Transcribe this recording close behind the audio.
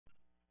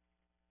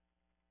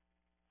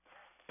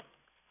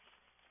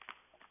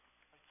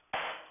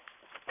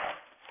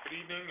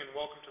Good evening and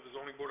welcome to the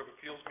Zoning Board of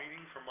Appeals meeting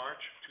for March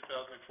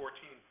 2014.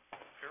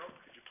 Harold,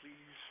 could you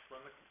please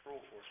run the roll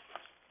for us,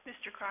 please?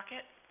 Mr.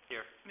 Crockett?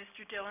 Here.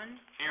 Mr. Dillon?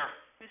 Here.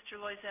 Mr.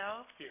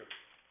 Loisel? Here.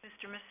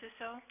 Mr.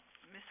 Maciso?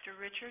 Mr.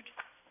 Richard?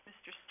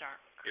 Mr. Stark?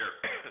 Here.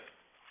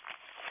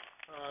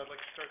 I'd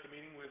like to start the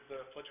meeting with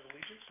the Pledge of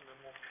Allegiance, and then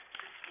we'll...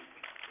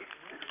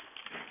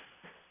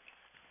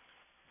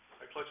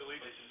 I pledge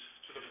allegiance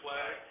to the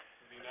flag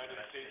of the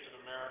United States of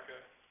America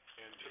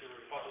and to the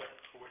republic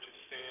for which it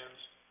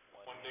stands,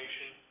 one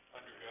nation,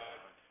 under God,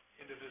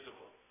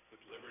 indivisible, with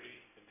liberty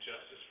and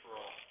justice for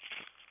all.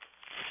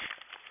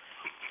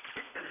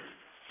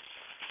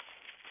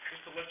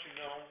 Just to let you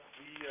know,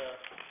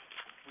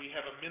 we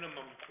have a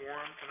minimum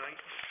quorum tonight,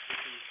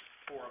 which is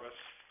 4 of us.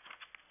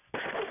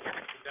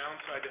 The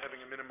downside to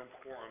having a minimum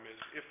quorum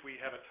is if we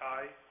have a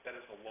tie, that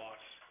is a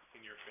loss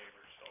in your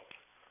favor. So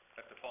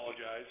I have to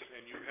apologize,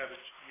 and you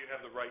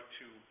have the right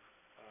to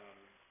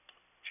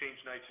change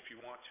nights if you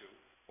want to,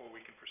 or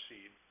we can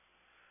proceed.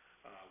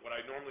 What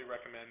I normally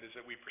recommend is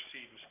that we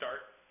proceed and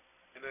start,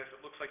 and then if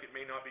it looks like it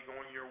may not be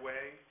going your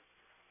way,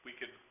 we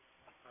could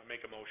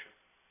make a motion,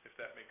 if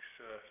that makes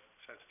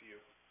sense to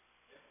you.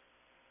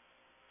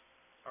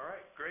 Yeah. All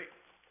right, great.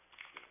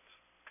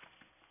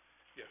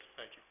 Yes,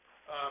 thank you.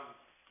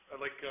 I'd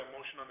like a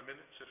motion on the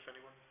minutes, if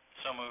anyone.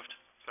 So moved.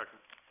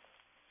 Second.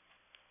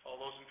 All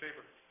those in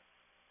favor?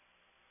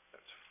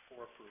 That's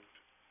 4 approved.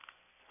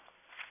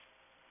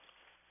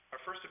 Our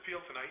first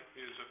appeal tonight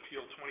is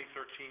Appeal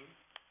 2013,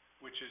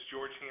 which is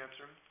George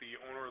Hansen, the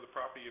owner of the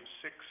property of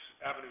 6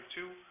 Avenue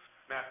 2,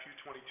 map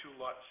U22,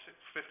 lot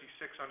 56,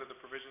 under the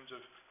provisions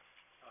of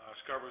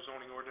Scarborough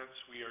zoning ordinance.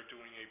 We are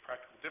doing a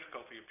practical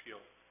difficulty appeal.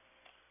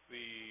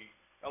 The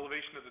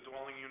elevation of the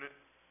dwelling unit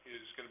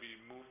is going to be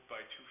moved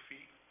by 2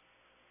 feet,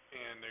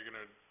 and they're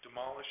going to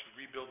demolish and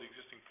rebuild the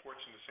existing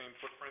porch in the same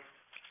footprint,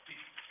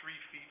 3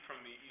 feet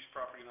from the east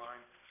property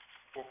line,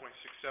 4.67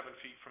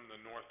 feet from the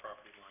north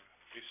property line.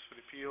 The basis for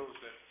the appeal is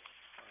that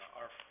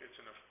it's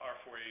in a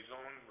R4A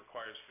zone,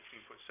 requires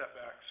 15-foot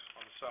setbacks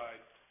on the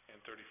side and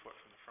 30 foot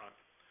from the front.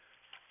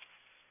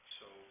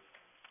 So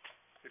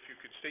if you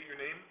could state your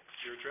name,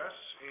 your address,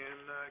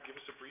 and give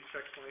us a brief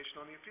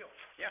explanation on the appeal.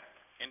 Yeah.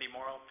 Andy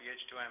Morrill,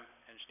 BH2M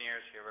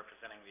Engineers, here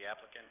representing the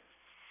applicant,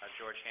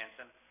 George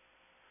Hansen.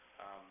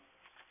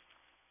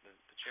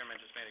 The chairman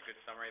just made a good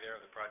summary there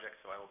of the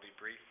project, so I will be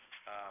brief.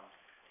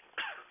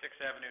 6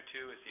 Avenue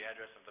 2 is the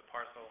address of the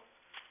parcel.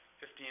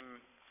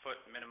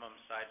 15-foot minimum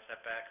side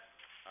setbacks.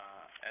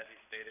 As he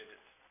stated,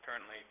 it's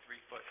currently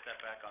 3-foot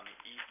setback on the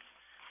east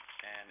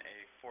and a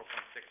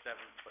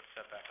 4.67-foot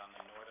setback on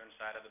the northern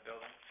side of the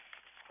building.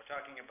 We're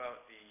talking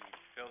about the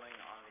building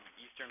on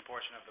the eastern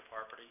portion of the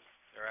property.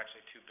 There are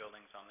actually 2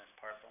 buildings on this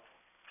parcel.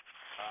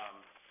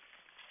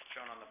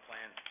 Shown on the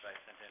plans that I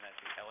sent in as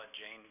the Ella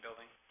Jane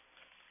building.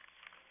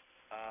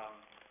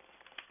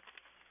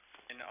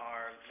 In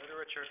our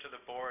literature to the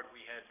board,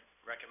 we had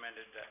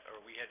recommended that, or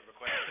we had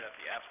requested that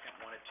the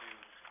applicant wanted to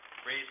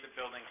raise the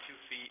building 2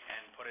 feet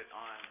and put it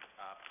on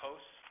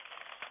posts.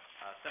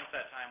 Since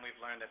that time, we've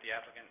learned that the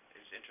applicant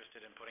is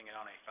interested in putting it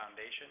on a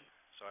foundation,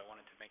 so I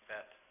wanted to make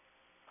that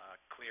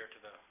clear to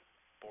the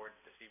board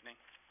this evening.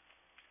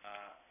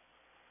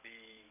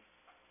 The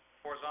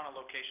horizontal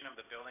location of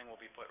the building will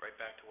be put right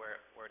back to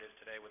where it is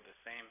today with the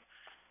same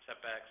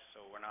setbacks,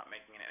 so we're not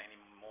making it any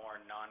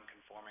more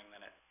non-conforming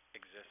than it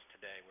exists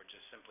today. We're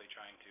just simply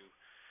trying to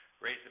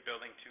raise the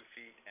building 2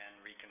 feet and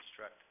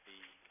reconstruct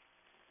the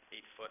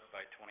 8-foot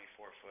by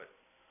 24-foot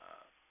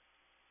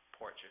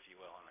porch, if you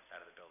will, on the side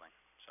of the building.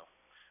 So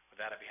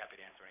with that, I'd be happy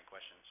to answer any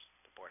questions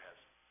the board has.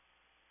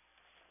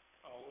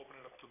 I'll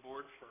open it up to the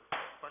board for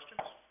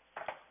questions.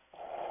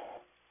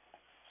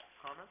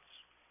 Comments?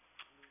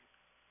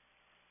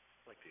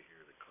 I'd like to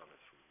hear the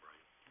comments from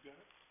Brian. You got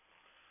it.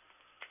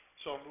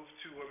 So I'll move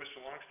to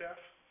Mr.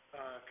 Longstaff.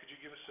 Could you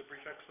give us a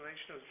brief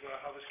explanation of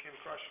how this came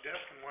across your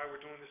desk and why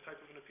we're doing this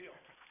type of an appeal?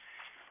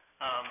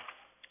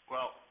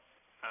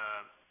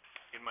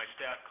 In my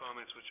staff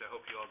comments, which I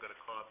hope you all got a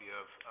copy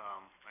of,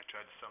 I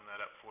tried to sum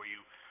that up for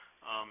you.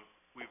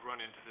 We've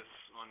run into this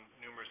on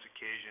numerous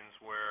occasions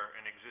where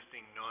an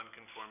existing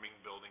non-conforming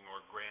building,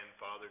 or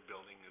grandfathered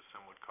building as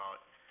some would call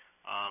it,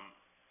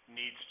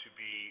 needs to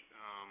be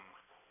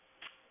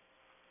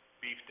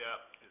beefed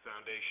up. The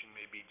foundation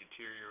may be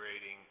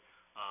deteriorating,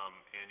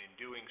 and in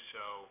doing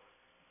so,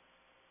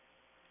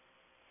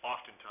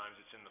 oftentimes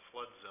it's in the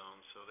flood zone,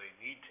 so they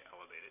need to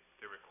elevate it.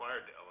 They're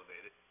required to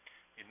elevate it.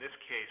 In this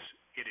case,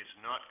 it is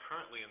not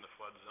currently in the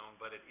flood zone,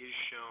 but it is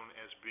shown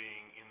as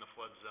being in the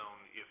flood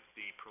zone if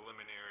the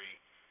preliminary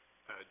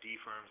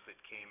D-firms that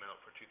came out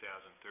for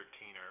 2013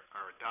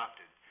 are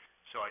adopted.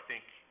 So I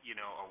think,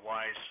 a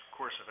wise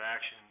course of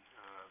action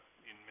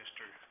in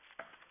Mr.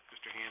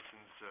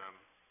 Hansen's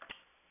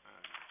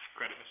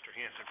credit Mr.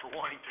 Hansen for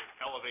wanting to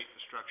elevate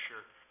the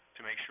structure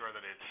to make sure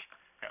that it's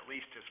at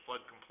least as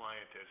flood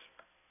compliant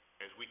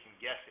as we can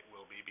guess it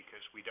will be,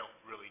 because we don't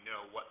really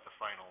know what the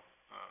final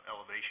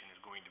elevation is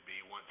going to be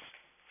once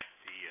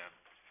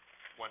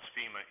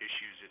FEMA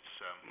issues its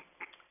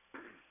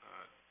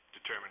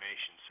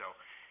determination. So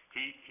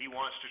He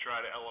wants to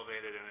try to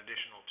elevate it an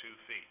additional 2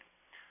 feet.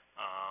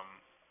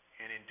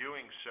 And in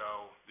doing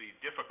so, the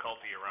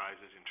difficulty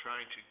arises in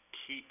trying to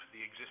keep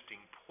the existing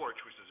porch,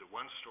 which is a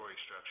 1-story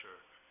structure,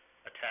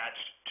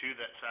 attached to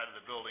that side of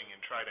the building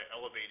and try to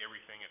elevate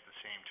everything at the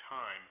same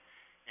time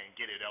and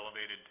get it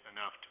elevated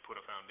enough to put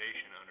a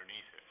foundation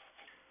underneath it.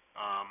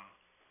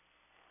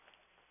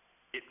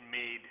 It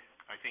made,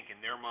 I think in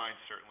their minds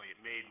certainly,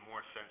 it made more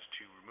sense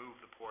to remove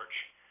the porch,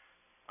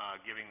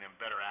 giving them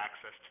better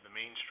access to the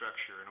main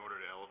structure in order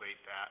to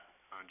elevate that,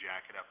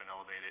 jack it up and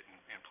elevate it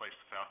and place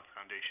the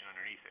foundation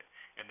underneath it,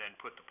 and then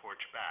put the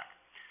porch back.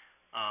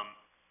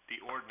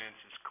 The ordinance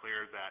is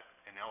clear that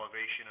an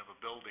elevation of a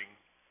building,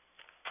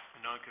 a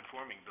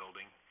non-conforming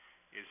building,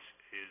 is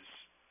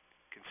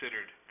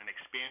considered an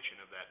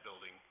expansion of that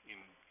building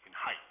in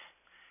height,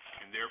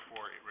 and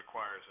therefore it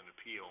requires an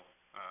appeal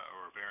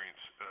or a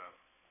variance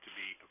to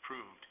be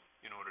approved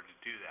in order to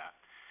do that.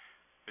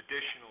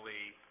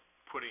 Additionally,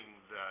 putting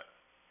the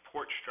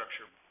porch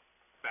structure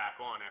back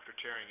on after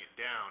tearing it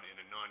down in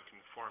a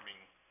non-conforming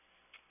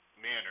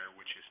manner,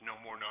 which is no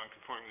more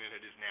non-conforming than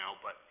it is now,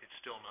 but it's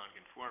still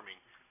non-conforming,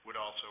 would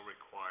also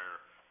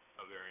require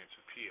a variance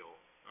appeal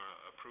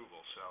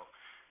approval. So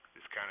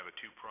it's kind of a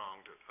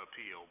 2-pronged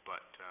appeal,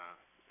 but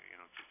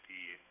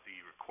the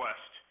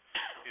request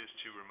is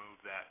to remove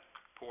that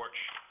porch,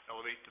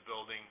 elevate the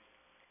building,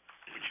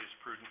 which is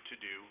prudent to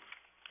do,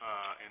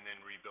 and then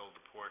rebuild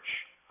the porch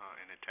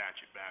and attach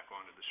it back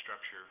onto the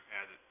structure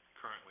as it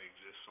currently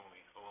exists, only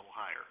a little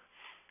higher.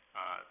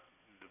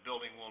 The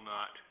building will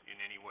not in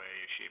any way,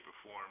 shape, or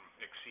form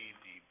exceed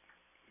the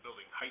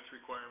building height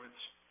requirements.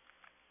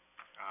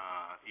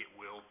 It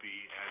will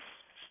be, as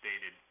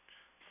stated,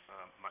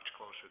 much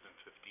closer than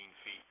 15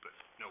 feet, but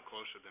no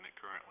closer than it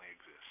currently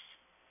exists.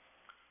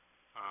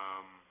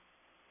 I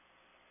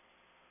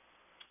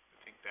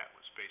think that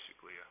was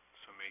basically a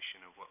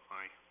summation of what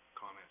my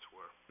comments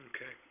were.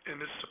 Okay, and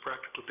this is a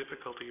practical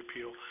difficulty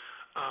appeal.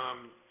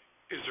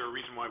 Is there a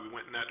reason why we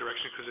went in that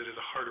direction? Because it is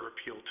a harder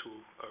appeal to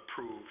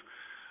approve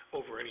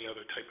over any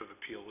other type of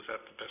appeal. Was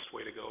that the best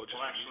way to go?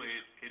 Well, actually,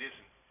 it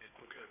isn't.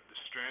 Okay. The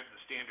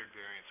standard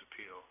variance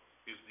appeal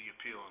is the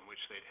appeal in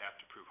which they'd have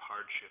to prove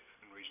hardship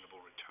and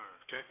reasonable return.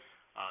 Okay.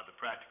 The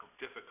practical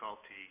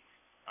difficulty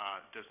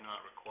does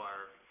not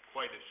require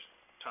quite as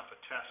tough a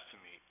test to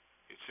meet.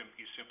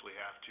 You simply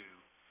have to,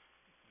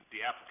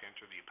 the applicant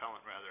or the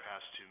appellant rather,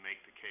 has to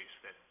make the case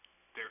that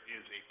there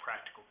is a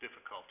practical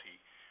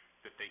difficulty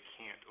that they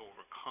can't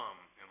overcome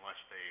unless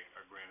they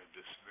are granted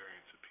this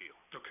variance appeal.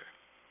 Okay.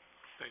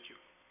 Thank you.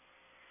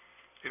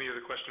 Any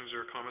other questions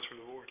or comments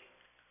from the board?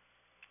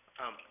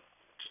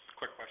 Just a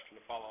quick question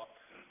to follow up.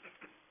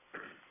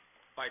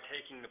 By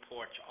taking the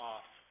porch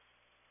off,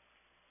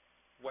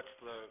 what's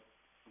the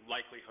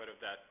likelihood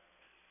of that,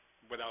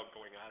 without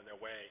going out of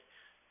their way,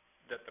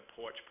 that the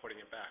porch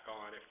putting it back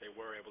on, if they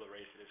were able to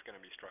raise it, is going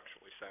to be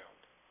structurally sound?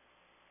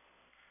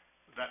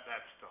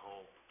 That's the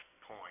whole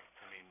point.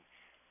 I mean,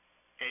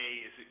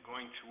 is it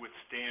going to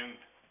withstand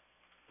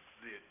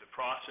the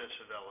process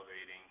of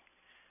elevating,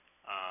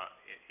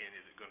 and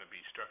is it going to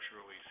be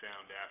structurally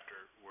sound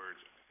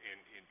afterwards?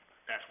 And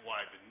that's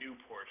why the new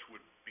porch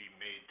would be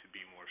made to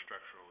be more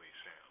structurally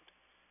sound.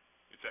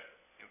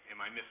 Am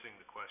I missing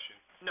the question?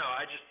 No,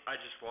 I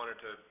just wanted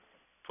to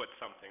put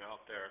something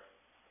out there,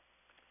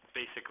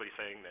 basically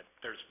saying that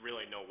there's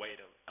really no way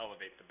to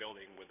elevate the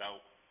building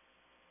without,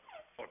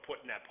 or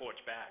putting that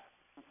porch back,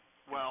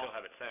 Well, still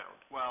have it sound.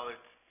 Well,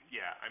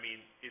 I mean,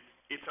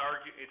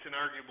 it's an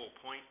arguable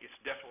point. It's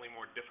definitely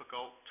more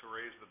difficult to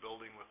raise the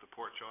building with the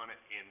porch on it,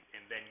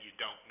 and then you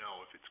don't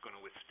know if it's going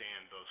to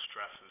withstand those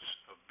stresses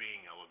of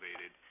being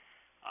elevated.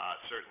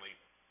 Certainly,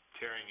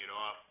 tearing it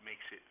off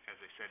makes it, as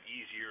I said,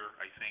 easier.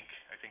 I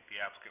think the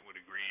applicant would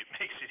agree. It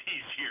makes it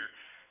easier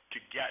to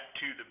get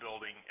to the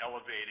building,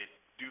 elevate it,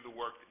 do the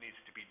work that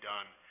needs to be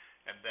done,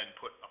 and then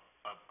put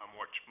a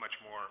much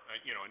more,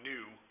 a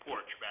new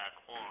porch back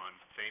on,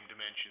 same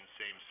dimensions,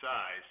 same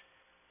size.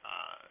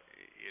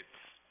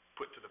 It's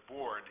put to the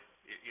board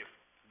if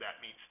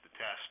that meets the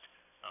test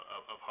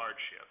of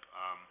hardship.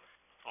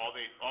 All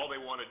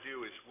they want to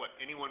do is what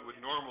anyone would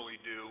normally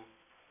do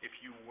if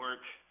you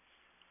weren't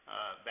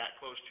that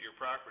close to your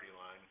property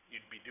line.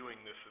 You'd be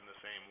doing this in the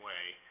same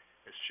way.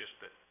 It's just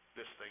that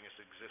this thing has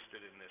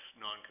existed in this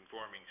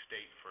non-conforming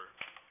state for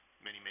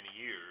many, many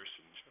years,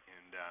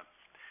 and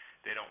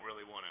they don't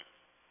really want to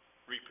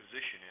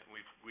reposition it.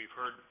 We've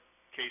heard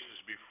cases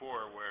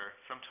before where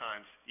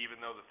sometimes,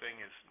 even though the thing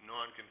is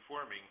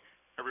non-conforming,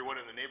 everyone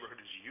in the neighborhood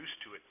is used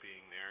to it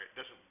being there. It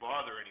doesn't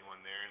bother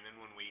anyone there, and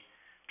then when we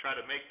try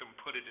to make them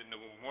put it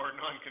into a more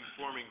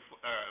non-conforming,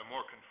 a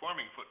more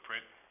conforming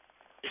footprint,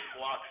 it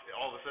blocks.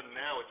 All of a sudden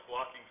now it's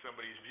blocking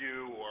somebody's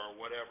view or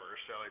whatever.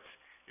 So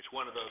it's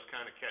one of those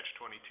kind of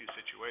catch-22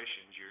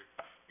 situations.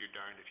 You're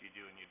darned if you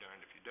do and you're darned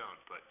if you don't.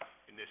 But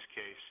in this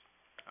case,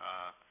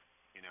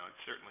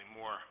 it's certainly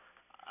more.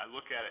 I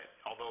look at it,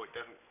 although it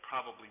doesn't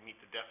probably meet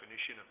the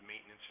definition of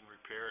maintenance and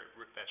repair,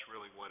 that's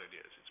really what it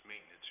is. It's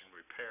maintenance and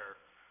repair.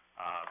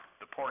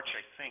 The porch,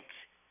 I think,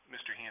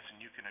 Mr. Hanson,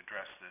 you can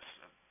address this.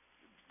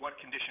 what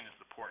condition is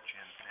the porch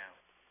in now?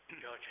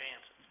 George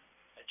Hanson.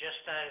 I just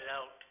started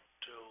out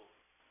to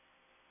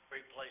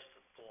replace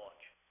the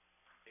porch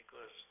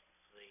because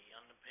the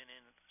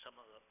underpinning, some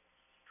of the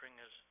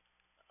stringers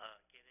are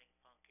getting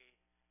funky,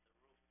 the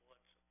roof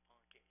boards are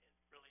funky.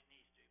 It really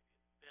needs to be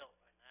built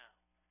right now.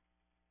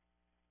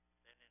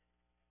 Then in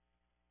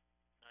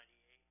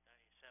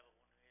 98, 97,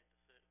 when we had the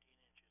 13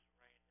 inches of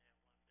rain there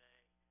one day,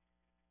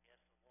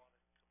 yes, the water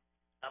come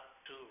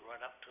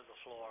right up to the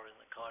floor in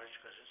the cottage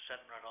because it's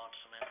sitting right on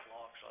cement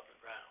blocks on the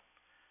ground.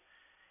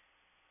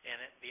 And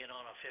it being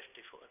on a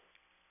 50-foot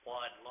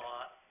wide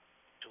lot,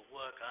 to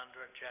work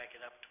under it, jack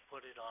it up to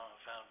put it on a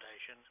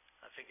foundation,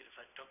 I figured if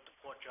I took the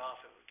porch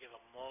off, it would give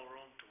them more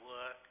room to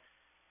work.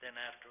 Then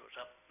after it was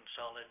up and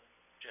solid,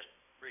 just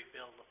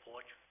rebuild the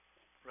porch,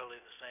 really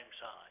the same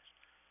size.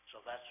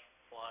 So that's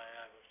why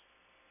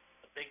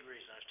the big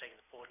reason I was taking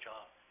the porch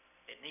off.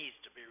 It needs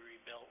to be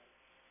rebuilt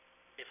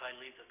if I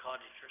leave the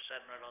cottage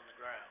sitting right on the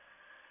ground.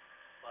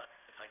 But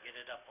if I get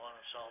it up on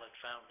a solid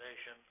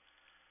foundation,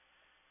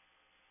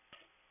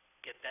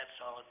 get that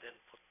solid, then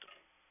put the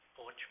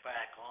porch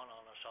back on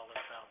a solid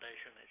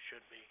foundation, it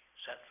should be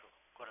set for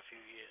quite a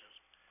few years.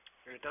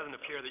 And it doesn't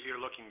appear that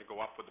you're looking to go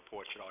up with the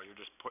porch at all, you're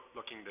just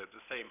looking to the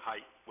same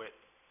height, width,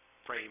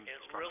 frame, It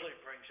structure. really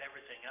brings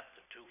everything up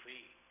to 2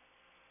 feet.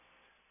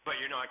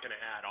 But you're not gonna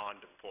add on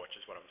to the porch,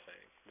 is what I'm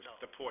saying. No.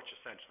 The porch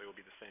essentially will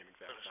be the same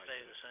exact It'll size. stay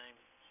the same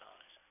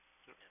size.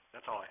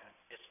 That's all I had.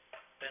 It's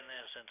been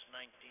there since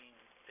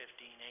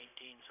 1915,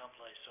 18,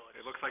 someplace, so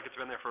It looks like it's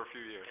been there for a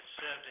few years. it's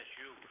served its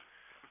use.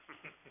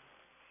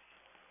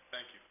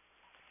 Thank you.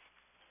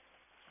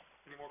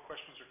 Any more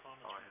questions or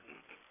comments? All I had.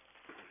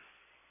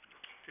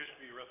 Appears to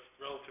be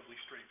relatively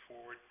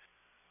straightforward.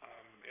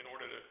 In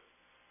order to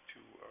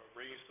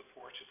raise the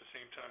porch at the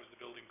same time as the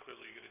building,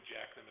 clearly you're gonna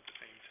jack them at the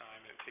same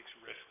time, and it takes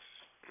risks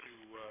to do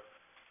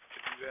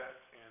that,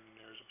 and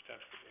there's a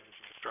potential for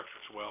damaging the structure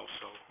as well,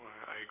 so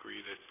I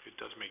agree that it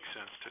does make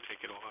sense to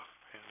take it off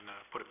and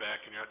put it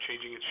back, and you're not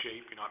changing its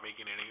shape, you're not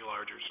making it any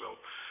larger, so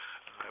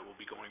it will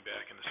be going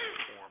back in the same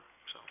form,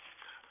 so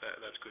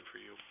that's good for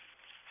you.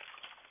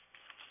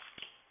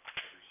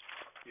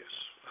 Yes.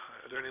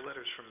 Are there any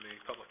letters from the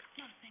public?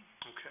 No, thanks.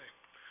 Okay.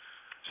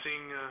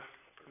 Seeing no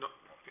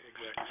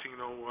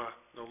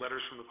letters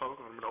from the public,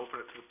 I'm gonna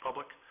open it to the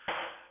public.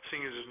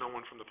 Seeing as there's no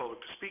one from the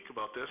public to speak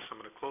about this, I'm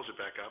gonna close it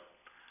back up.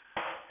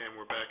 And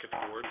we're back at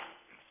the board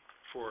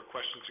for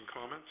questions and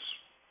comments.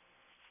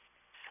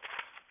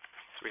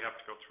 So we have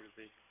to go through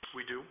the...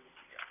 We do?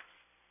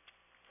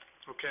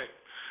 Okay.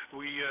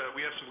 We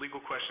have some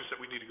legal questions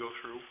that we need to go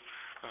through.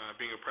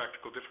 Being a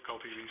practical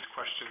difficulty, these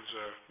questions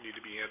need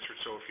to be answered,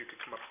 so if you could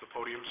come up to the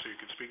podium so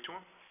you can speak to them.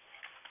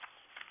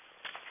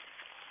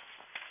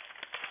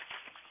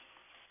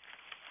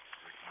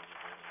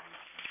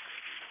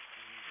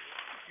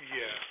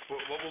 Yeah,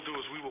 what we'll do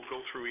is we will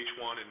go through each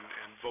one and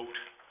vote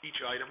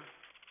each item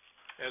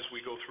as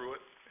we go through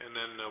it, and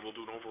then we'll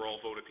do an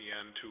overall vote at the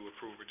end to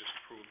approve or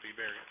disapprove the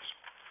variance.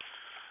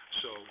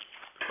 So,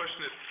 the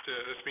question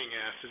that's being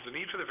asked is the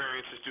need for the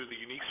variance is due to the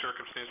unique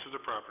circumstances of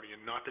the property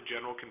and not the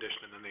general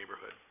condition in the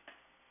neighborhood.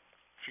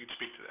 If you'd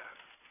speak to that.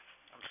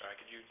 I'm sorry,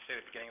 could you say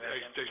the beginning of that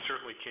again? They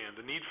certainly can.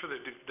 The need for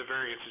the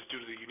variance is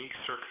due to the unique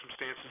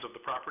circumstances of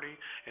the property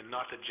and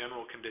not the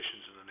general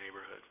conditions in the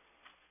neighborhood.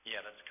 Yeah,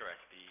 that's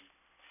correct. The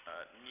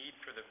need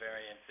for the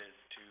variance is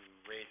to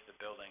raise the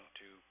building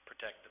to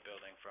protect the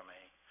building from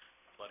a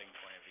flooding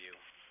point of view,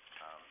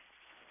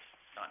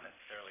 not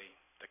necessarily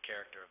the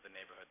character of the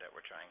neighborhood that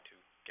we're trying to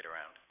get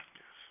around.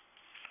 Yes.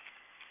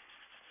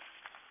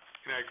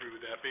 And I agree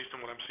with that. Based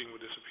on what I'm seeing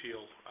with this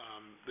appeal,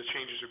 the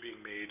changes are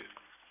being made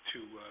to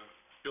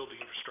build the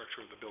infrastructure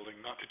of the building,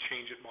 not to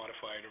change it,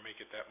 modify it, or make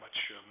it that much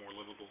more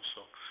livable.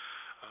 So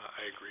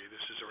I agree.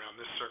 This is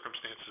around this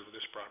circumstances of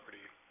this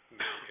property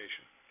and this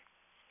location.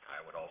 I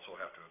would also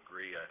have to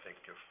agree. I think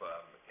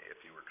if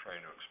you were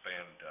trying to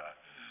expand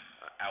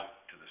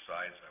out to the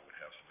sides, I would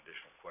have some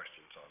additional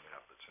questions on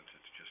that, but since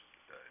it's just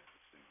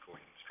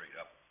going straight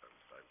up, I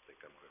think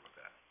I'm good with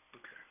that.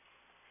 Okay.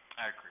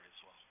 I agree as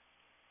well.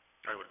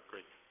 I would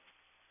agree.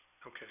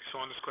 Okay,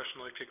 so on this question,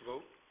 I'd like to take a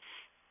vote?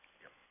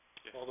 Yep.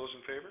 Yeah. All those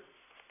in favor?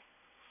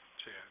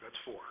 So yeah, that's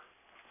 4.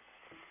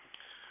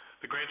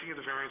 The granting of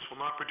the variance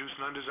will not produce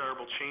an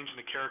undesirable change in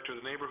the character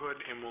of the neighborhood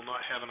and will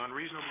not have an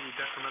unreasonably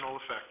detrimental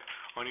effect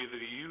on either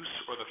the use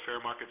or the fair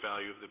market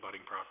value of the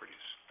abutting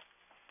properties.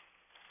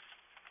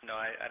 No,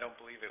 I don't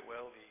believe it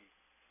will.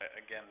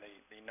 Again,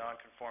 the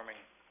non-conforming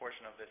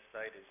portion of this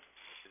site is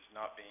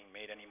not being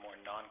made any more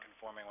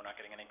non-conforming. We're not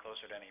getting any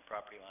closer to any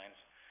property lines.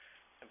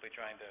 Simply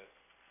trying to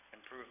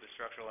improve the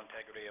structural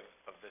integrity of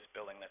this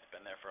building that's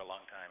been there for a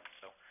long time.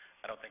 So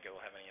I don't think it will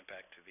have any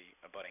impact to the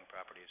abutting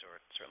properties or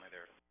certainly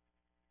their...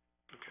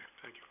 Okay,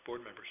 thank you. Board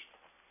members?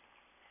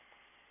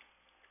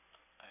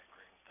 I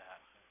agree with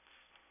that. It's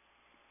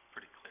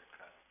pretty clear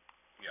cut.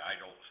 Yeah, I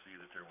don't see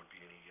that there would be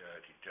any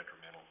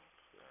detrimental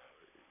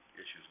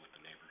issues with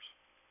the neighbors.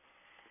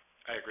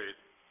 I agree. It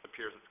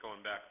appears it's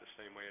going back the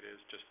same way it is,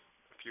 just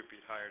a few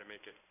feet higher to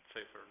make it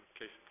safer in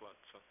case of flood,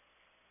 so.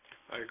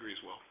 I agree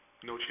as well.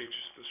 No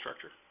changes to the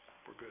structure?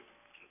 We're good.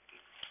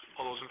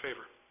 All those in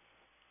favor?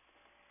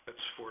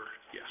 That's 4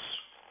 yes.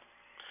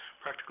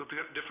 Practical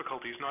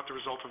difficulty is not the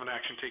result of an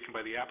action taken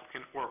by the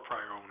applicant or a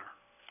prior owner.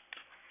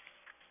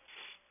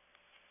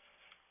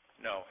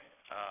 No,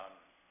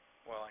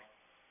 well,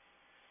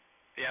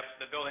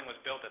 the building was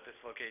built at this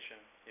location,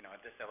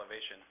 at this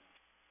elevation.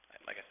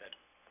 Like I said,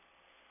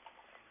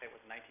 it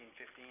was 1915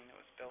 it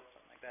was built,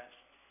 something like that.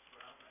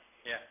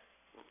 Yeah,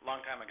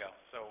 long time ago.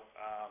 So,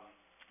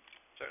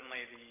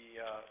 certainly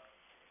the,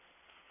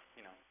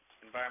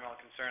 environmental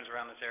concerns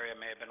around this area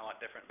may have been a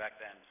lot different back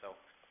then, so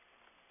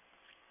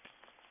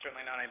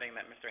certainly not anything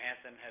that Mr.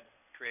 Hanson had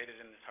created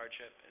in this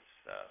hardship. It's,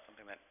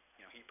 something that,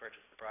 he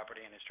purchased the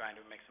property and is trying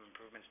to make some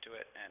improvements to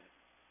it, and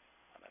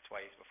that's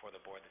why he's before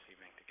the board this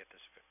evening to get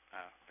this,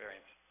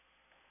 variance.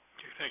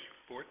 Okay, thank you.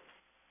 Board?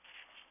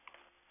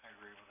 I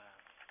agree with that.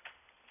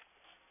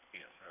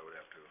 Yes, I would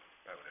have to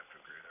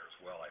agree there as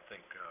well. I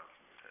think,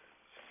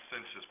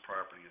 since this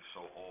property is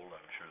so old,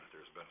 I'm sure that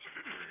there's been some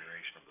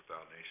deterioration of the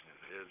foundation as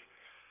it is,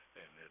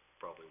 and it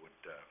probably would,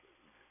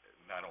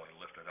 not only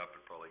lift it up,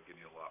 it'd probably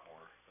give you a lot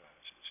more,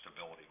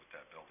 stability with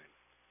that building.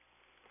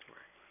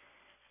 Right.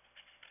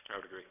 I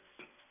would agree.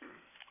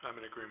 I'm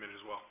in agreement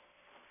as well.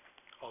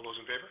 All those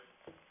in favor?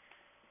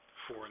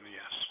 4 in the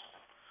yes.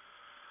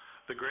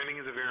 The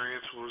granting of the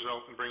variance will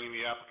result in bringing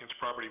the applicant's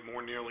property more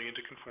nearly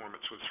into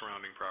conformance with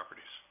surrounding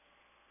properties.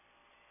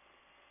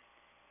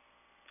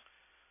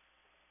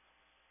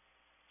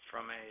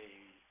 From a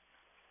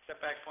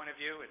setback point of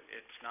view,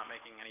 it's not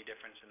making any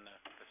difference in the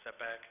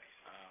setback.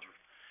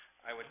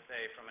 I would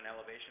say from an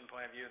elevation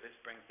point of view, this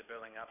brings the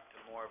building up to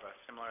more of a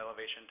similar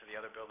elevation to the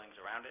other buildings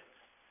around it.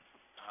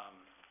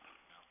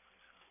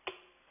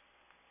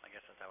 I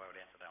guess that's how I would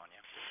answer that one,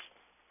 yeah.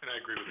 And I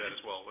agree with that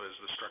as well. As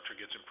the structure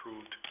gets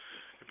improved,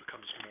 it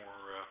becomes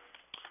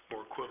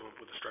more equivalent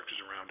with the structures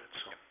around it,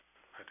 so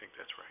I think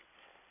that's right.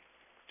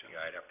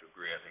 Yeah, I'd have to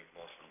agree. I think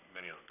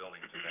many of the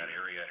buildings in that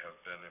area have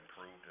been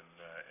improved and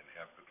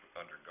have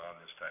undergone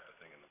this type of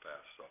thing in the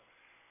past, so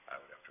I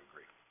would have to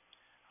agree.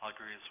 I'll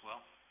agree as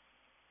well.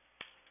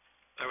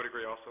 I would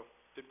agree also.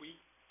 Did we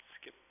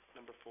skip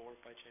number 4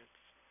 by chance?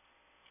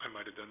 I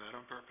might have done that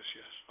on purpose,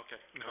 yes. Okay.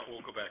 No,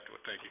 we'll go back to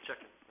it, thank you.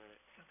 Checking, all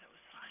right. So that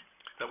was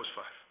 5. That was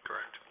 5,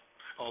 correct.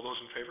 All those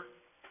in favor?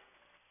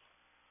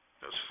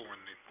 That was 4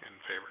 in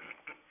favor.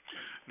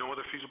 No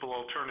other feasible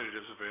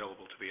alternatives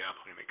available to the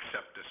applicant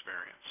except this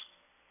variance.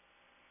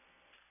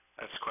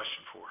 That's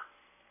question 4.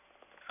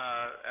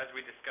 As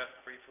we discussed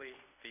briefly,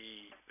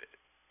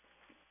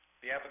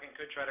 the applicant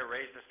could try to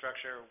raise the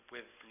structure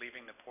with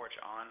leaving the porch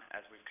on,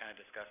 as we've kind of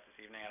discussed this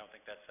evening. I don't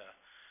think that's a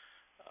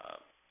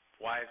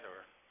wise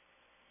or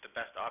the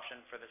best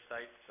option for this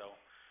site, so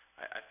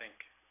I think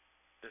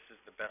this is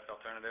the best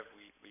alternative.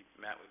 We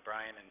met with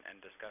Brian and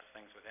discussed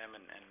things with him,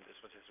 and this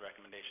was his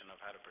recommendation of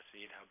how to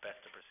proceed, how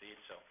best to proceed,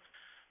 so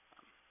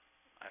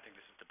I think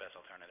this is the best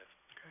alternative.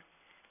 Okay.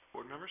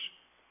 Board members?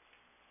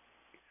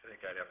 I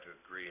think I'd have to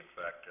agree. In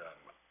fact,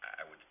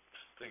 I would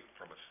think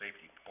from a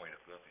safety point,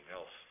 if nothing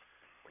else,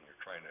 when you're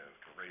trying to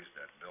raise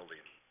that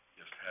building,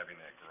 just having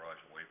that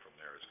garage away from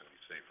there is going to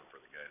be safer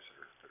for the guys that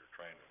are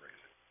trying to raise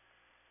it.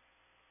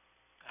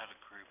 I'd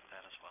agree with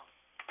that as well.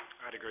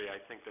 I'd agree. I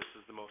think this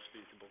is the most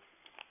feasible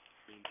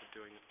means of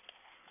doing it.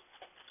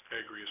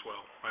 I agree as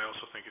well. I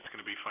also think it's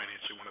going to be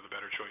financially one of the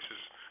better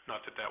choices.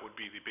 Not that that would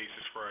be the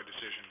basis for our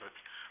decision, but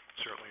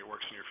certainly it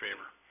works in your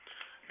favor.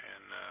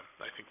 And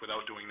I think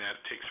without doing that,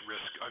 it takes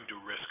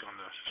undue risk on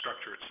the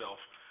structure itself,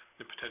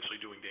 and potentially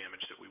doing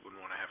damage that we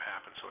wouldn't want to have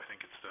happen. So I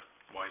think it's the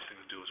wise thing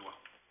to do as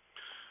well.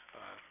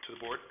 To the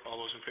board,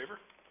 all those in favor?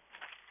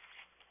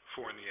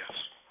 4 in the yes.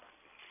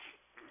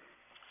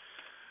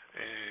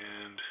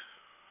 And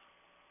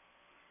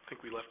I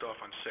think we left off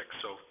on 6.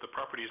 So the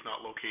property is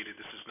not located,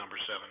 this is number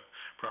 7.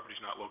 Property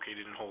is not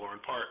located in whole or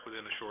in part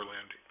within the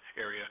shoreland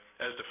area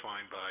as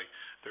defined by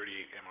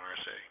 38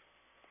 MRSA.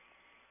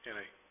 And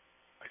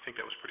I think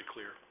that was pretty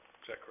clear.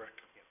 Is that correct?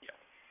 Yeah,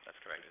 that's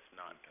correct. It's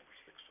not. Number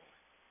 6 only.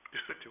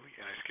 Do we?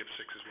 And I skipped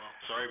 6 as well.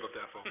 Sorry about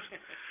that, folks.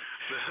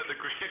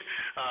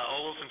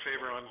 All those in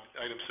favor on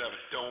item 7,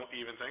 don't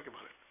even think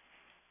about it.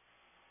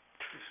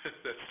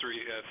 That's 4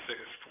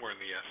 in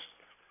the yes.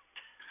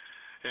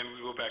 And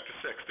we go back to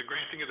 6. The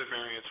granting of the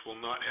variance will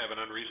not have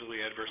an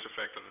unreasonably adverse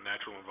effect on the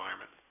natural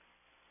environment.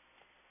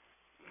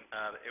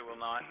 It will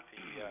not.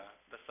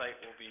 The site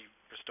will be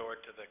restored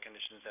to the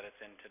conditions that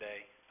it's in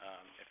today.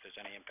 If there's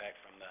any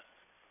impact from the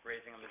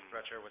raising of the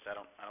structure, which I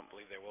don't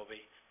believe there will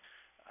be.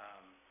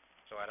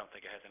 So I don't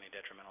think it has any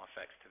detrimental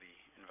effects to the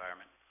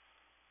environment.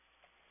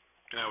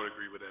 And I would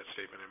agree with that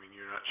statement. I mean,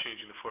 you're not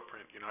changing the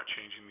footprint, you're not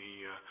changing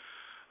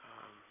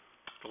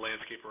the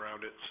landscape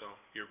around it, so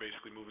you're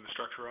basically moving the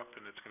structure up,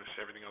 and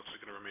everything else is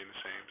going to remain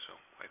the same, so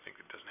I think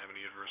it doesn't have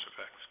any adverse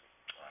effects.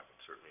 I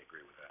would certainly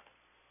agree with that.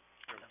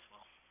 As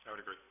well. I would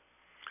agree.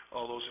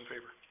 All those in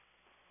favor?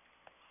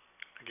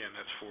 Again,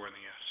 that's 4 in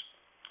the yes.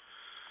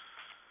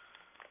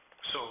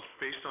 So,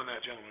 based on that,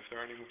 gentlemen, if there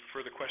are any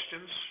further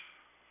questions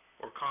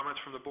or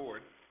comments from the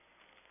board,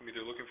 I'm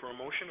either looking for a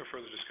motion or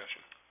further discussion.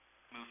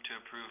 Move to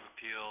approve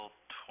Appeal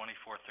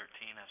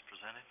 2413 as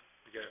presented.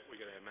 We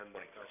gotta amend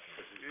that, though,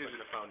 because he's Is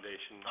putting the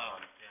foundation Oh,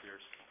 on yeah.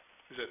 Pierce.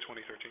 Is that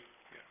 2013?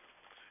 Yeah.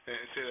 And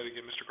say that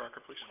again, Mr.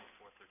 Crocker, please.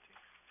 2413.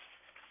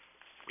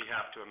 We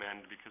have to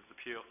amend because the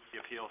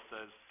appeal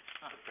says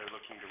that they're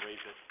looking to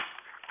raise it.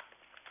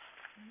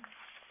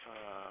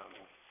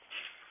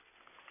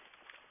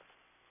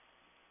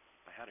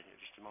 I had it here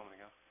just a moment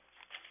ago.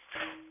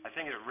 I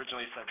think it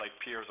originally said like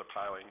piers or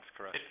pilings,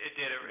 correct? It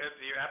did.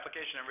 Your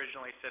application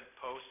originally said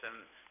posts,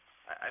 and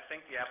I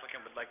think the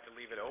applicant would like to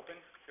leave it open,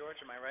 George,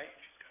 am I right?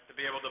 To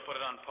be able to put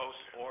it on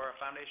posts or a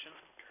foundation?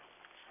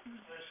 Is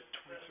it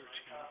 2013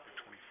 or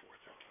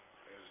 2413,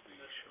 as the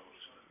shows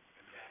in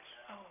the minutes?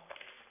 Oh,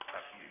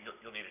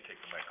 You'll need to take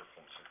the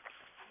microphone, sir.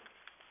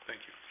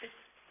 Thank you.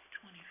 it's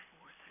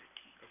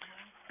 2413.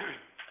 Okay.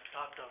 I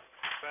talked to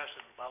the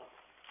person about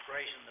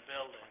raising the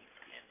building,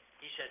 and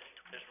he said,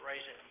 just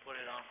raise it and put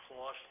it on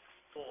post.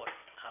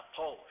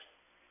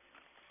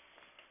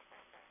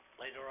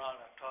 Later on,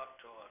 I talked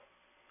to a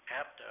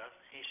captor,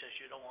 he says,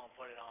 you don't wanna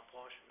put it on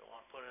post, you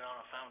wanna put it on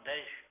a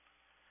foundation.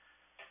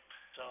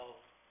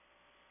 So,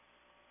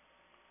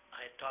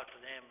 I had talked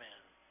to them,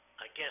 and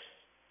I guess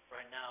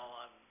right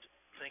now I'm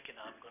thinking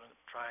I'm gonna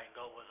try and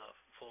go with a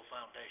full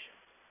foundation.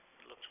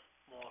 It looks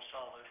more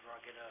solid,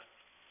 ruggeder,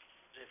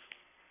 as if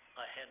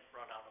I hadn't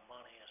run out of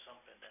money or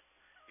something that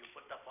you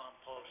put up on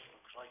posts,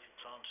 looks like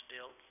it's on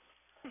stilts.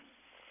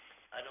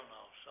 I don't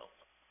know, so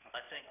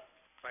I think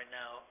right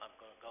now I'm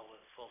gonna go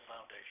with full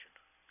foundation.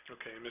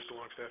 Okay, and Mr.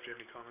 Longstaff, do you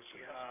have any comments?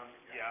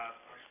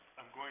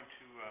 I'm going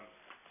to,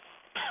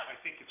 I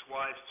think it's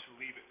wise to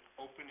leave it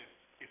open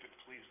if it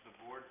pleases the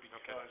board,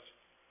 because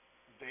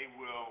they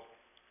will,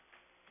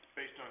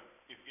 based on,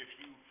 if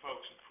you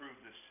folks approve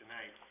this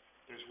tonight,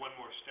 there's one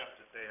more step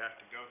that they have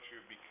to go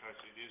through because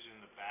it is in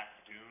the back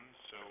dunes,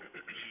 so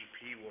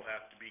DEP will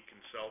have to be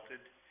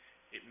consulted.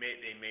 They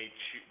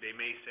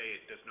may say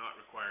it does not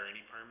require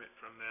any permit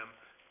from them,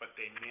 but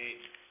the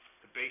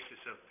basis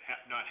of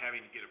not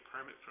having to get a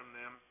permit from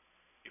them,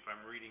 if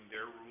I'm reading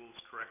their rules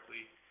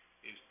correctly,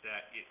 is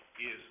that it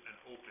is an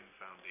open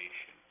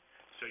foundation.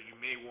 So you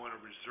may want to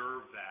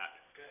reserve that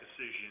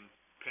decision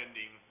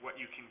pending what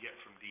you can get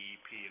from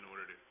DEP in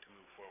order to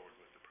move forward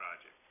with the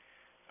project.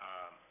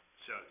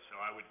 So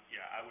I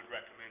would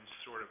recommend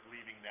sort of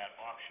leaving that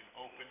option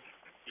open.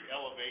 The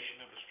elevation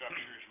of the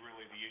structure is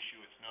really the issue.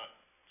 It's not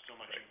so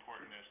much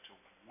important as to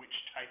which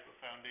type of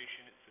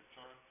foundation it sits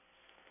on.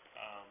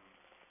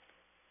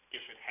 If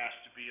it has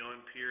to be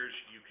on piers,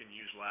 you can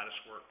use lattice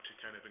work to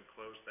kind of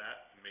enclose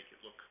that and make it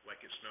look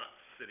like it's not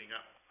sitting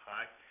up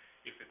high.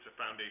 If it's a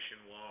foundation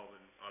wall,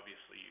 then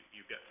obviously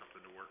you've got something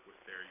to work with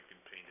there. You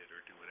can paint it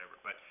or do whatever.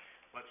 But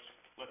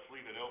let's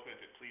leave it open if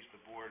it pleases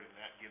the board, and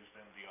that gives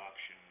them the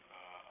option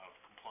of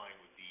complying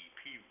with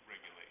DEP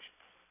regulations.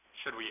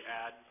 Should we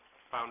add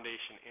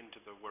foundation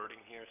into the wording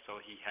here so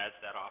he has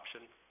that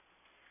option?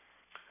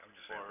 I would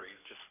just say Or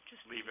raise.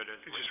 just leave it as,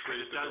 Just because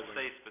raise it the does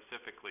building. say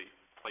specifically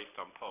placed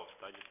on post.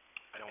 I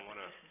don't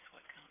wanna, This is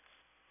what counts.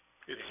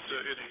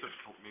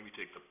 Maybe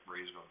take the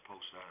raised on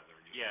post out of there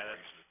and just Yeah,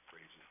 that's-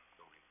 raise the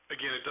building.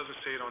 Again, it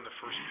doesn't say it on the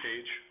first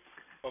page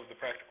of the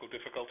practical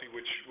difficulty,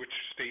 which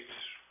states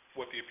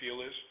what the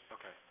appeal is.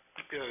 okay.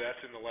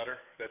 That's in the letter,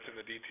 that's in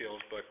the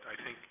details, but I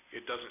think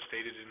it doesn't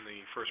state it in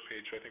the first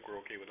page, so I think we're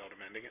okay without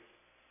amending it.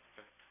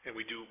 Okay. And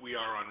we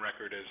are on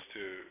record as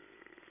to,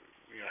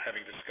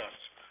 having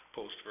discussed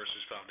post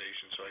versus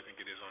foundation, so I think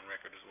it is on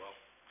record as well.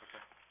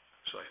 Okay.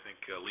 So I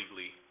think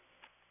legally,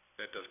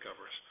 that does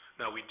cover us.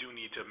 Now, we do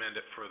need to amend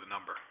it for the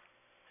number.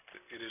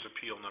 It is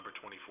appeal number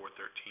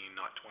 2413,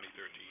 not 2013.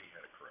 You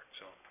had it correct.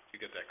 So, you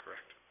get that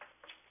correct.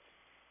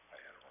 I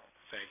had it wrong.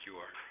 Thank you,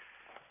 Art.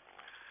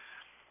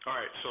 All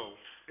right, so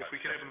if we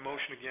can have a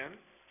motion again,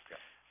 Yeah.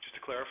 just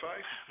to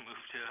clarify. Move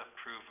to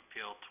approve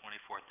Appeal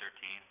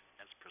 2413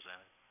 as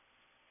presented.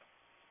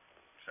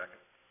 Second.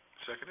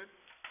 Seconded?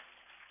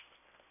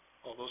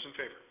 All those in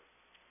favor?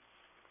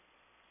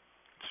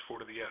 It's 4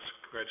 to the yes.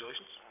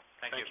 Congratulations.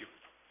 Thank you.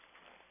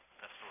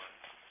 Best of luck.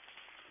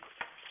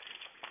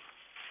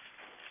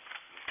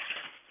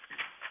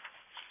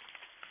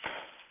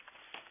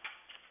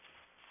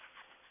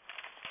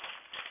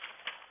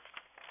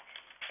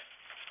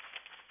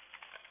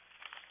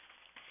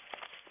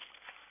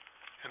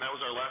 And that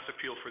was our last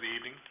appeal for the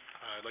evening.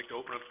 I'd like to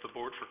open up the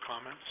board for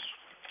comments,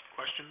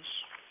 questions.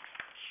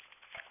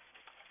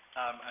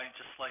 I'd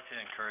just like to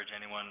encourage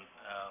anyone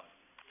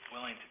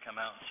willing to come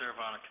out and serve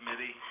on a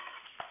committee,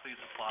 please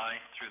apply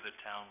through the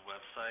town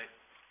website.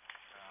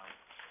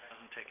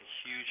 Doesn't take a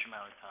huge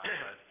amount of time,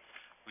 but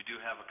we do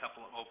have a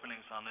couple of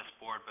openings on this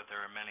board, but there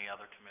are many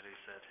other committees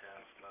that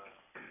have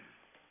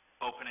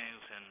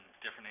openings and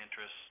different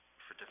interests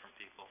for different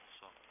people,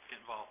 so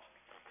get involved.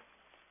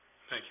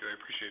 Thank you, I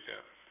appreciate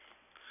that.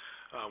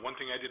 One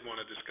thing I did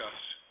want to discuss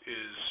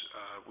is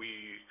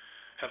we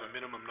have a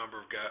minimum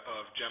number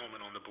of gentlemen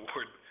on the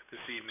board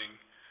this evening,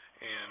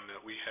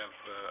 and we have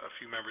a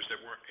few members that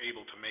weren't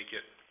able to make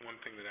it. One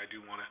thing that I do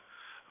want to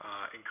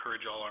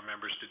encourage all our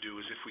members to do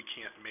is if we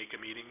can't make a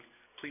meeting,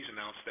 please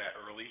announce that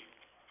early.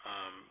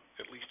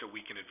 at least a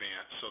week in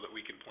advance so that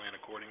we can plan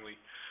accordingly.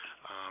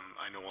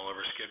 I know all of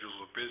our schedules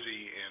are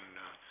busy, and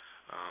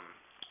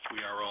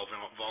we are all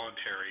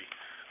voluntary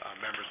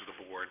members of the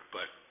board,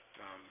 but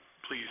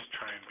please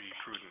try and be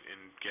prudent in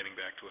getting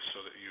back to us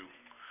so that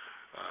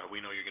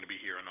we know you're going to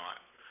be here or not,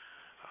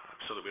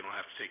 so that we don't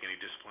have to take any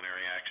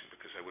disciplinary action,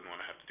 because I wouldn't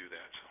want to have to do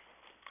that, so,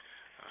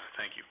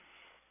 thank you.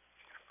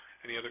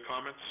 Any other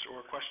comments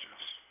or questions,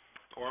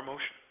 or a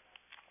motion?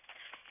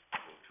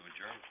 Move to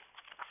adjourn.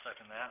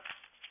 Second that.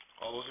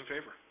 All those in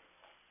favor?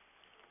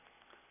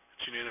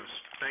 It's unanimous.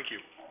 Thank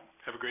you.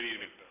 Have a great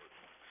evening.